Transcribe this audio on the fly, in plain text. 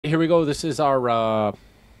Here we go. This is our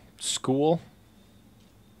school.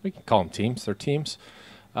 We can call them teams. They're teams.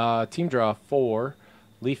 Team draw 4.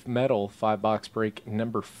 Leaf Metal 5-box break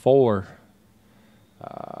number 4.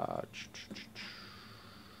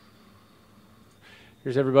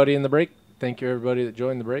 Here's everybody in the break. Thank you, everybody that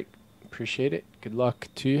joined the break. Appreciate it. Good luck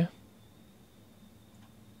to you.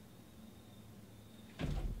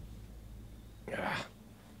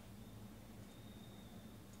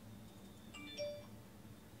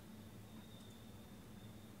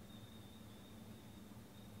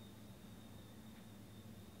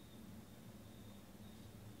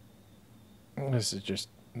 This is just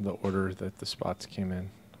the order that the spots came in.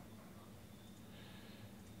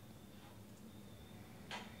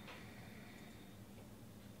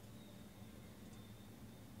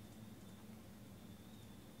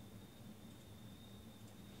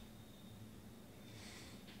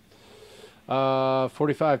 Uh,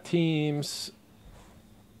 45 teams.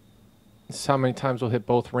 This is how many times we'll hit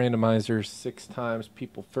both randomizers. 6 times.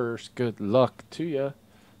 People first. Good luck to you.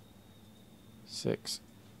 6.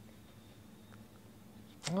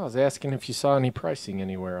 I was asking if you saw any pricing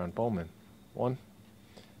anywhere on Bowman. 1,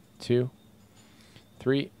 2,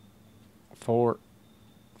 3, 4,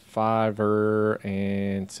 5,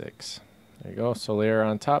 and 6. There you go. Solier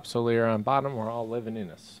on top, Solier on bottom. We're all living in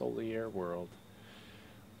a Solier world.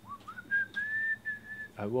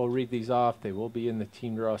 I will read these off. They will be in the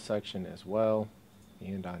team draw section as well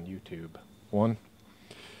and on YouTube. 1,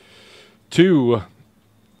 2,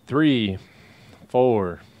 3,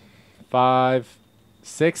 4, 5,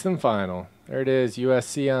 6th and final. There it is.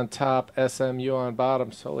 USC on top, SMU on bottom.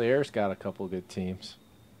 Solier's got a couple good teams.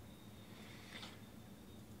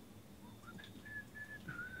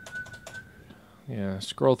 Yeah,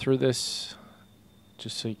 scroll through this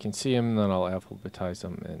just so you can see them, and then I'll alphabetize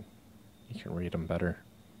them and you can read them better.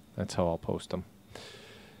 That's how I'll post them.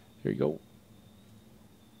 Here you go.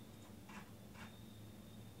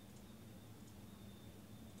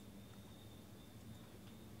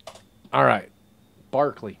 All right.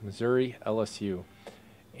 Barkley, Missouri, LSU.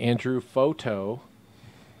 Andrew Photo.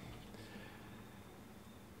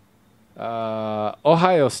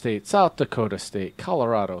 Ohio State, South Dakota State,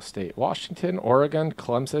 Colorado State, Washington, Oregon,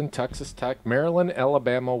 Clemson, Texas Tech, Maryland,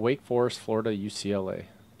 Alabama, Wake Forest, Florida, UCLA.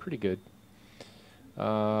 Pretty good.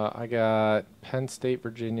 I got Penn State,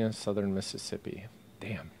 Virginia, Southern Mississippi.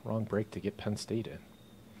 Damn, wrong break to get Penn State in.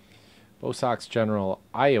 Bo Sox General,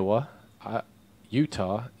 Iowa,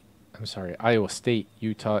 Iowa State,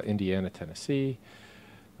 Utah, Indiana, Tennessee.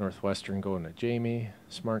 Northwestern going to Jamie.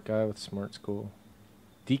 Smart guy with smart school.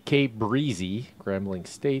 DK Breezy, Grambling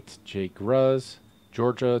State. Jake Ruz,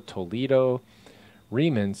 Georgia, Toledo.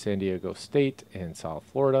 Riemann, San Diego State, and South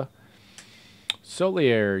Florida.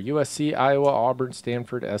 Solier, USC, Iowa, Auburn,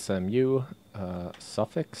 Stanford, SMU,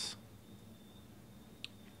 Suffix.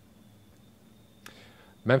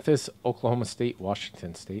 Memphis, Oklahoma State,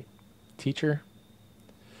 Washington State. Teacher.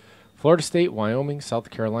 Florida State, Wyoming, South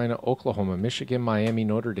Carolina, Oklahoma, Michigan, Miami,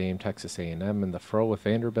 Notre Dame, Texas A&M, and the Fro with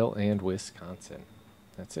Vanderbilt and Wisconsin.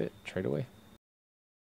 That's it. Trade away.